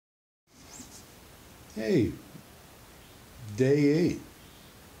Hey, day 8,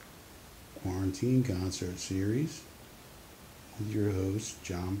 quarantine concert series with your host,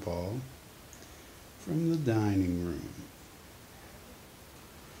 John Paul, from the dining room.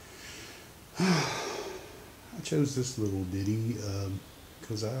 I chose this little ditty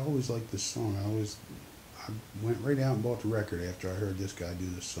because I always liked this song. I went right out and bought the record after I heard this guy do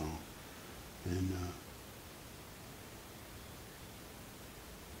this song. And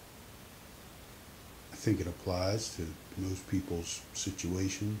I think it applies to most people's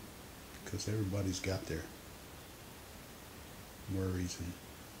situation because everybody's got their worries and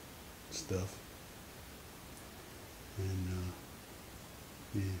stuff. And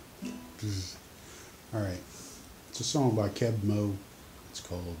yeah. All right. It's a song by Keb'Mo. It's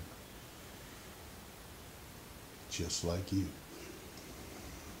called Just Like You.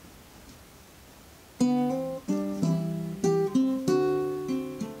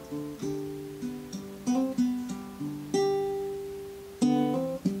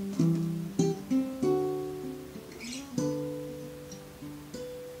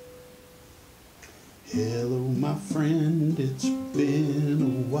 Hello, my friend, it's been a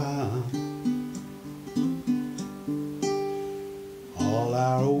while. All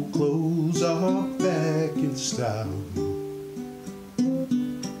our old clothes are back in style.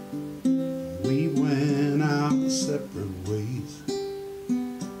 We went our separate ways,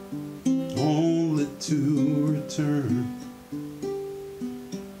 only to return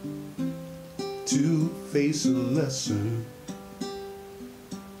to face a lesson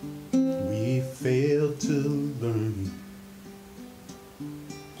we failed to learn.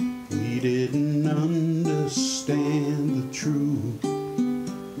 We didn't understand the truth.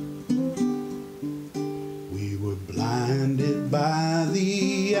 We were blinded by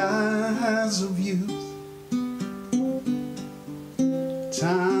the eyes of youth.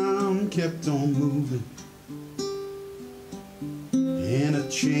 Time kept on moving, and a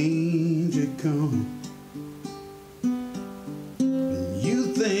change had come.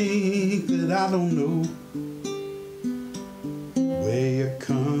 Think that I don't know where you're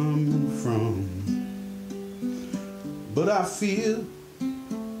coming from, but I feel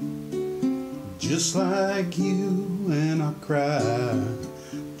just like you, and I cry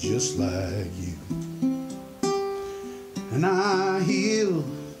just like you, and I heal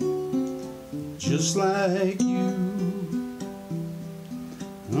just like you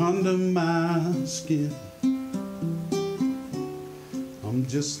under my skin. I'm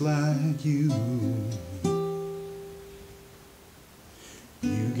just like you.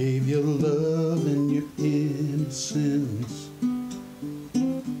 You gave your love and your innocence,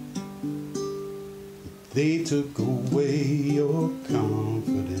 but they took away your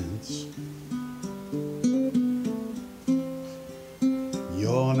confidence.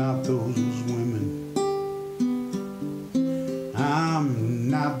 You're not those women, I'm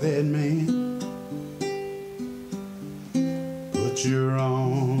not that man. Put your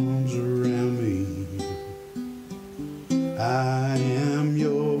arms around me, I am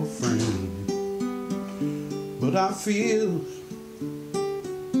your friend. But I feel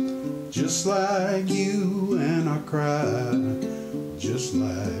just like you, and I cry just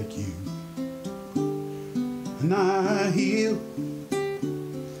like you, and I heal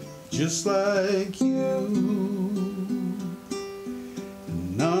just like you,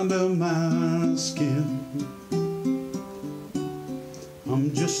 and under my skin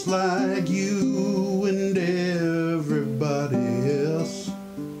I'm just like you and everybody else.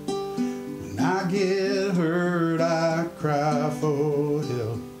 When I get hurt, I cry for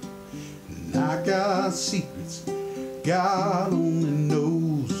help. And I got secrets God only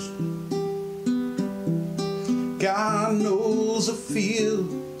knows. God knows I feel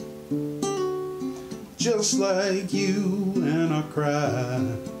just like you, and I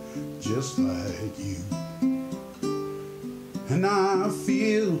cry just like you. And I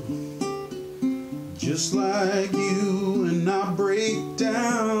feel just like you, and I break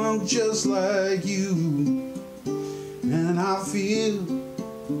down just like you, and I feel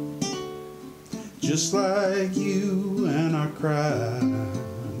just like you, and I cry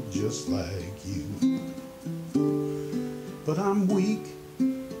just like you. But I'm weak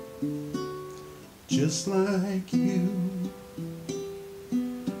just like you,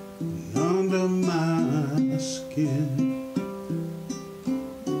 and under my skin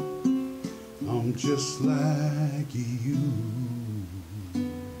I'm just like you.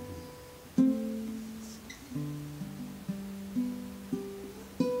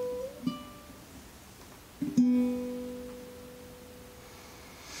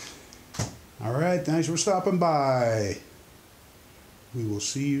 All right, thanks for stopping by. We will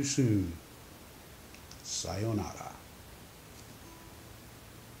see you soon. Sayonara.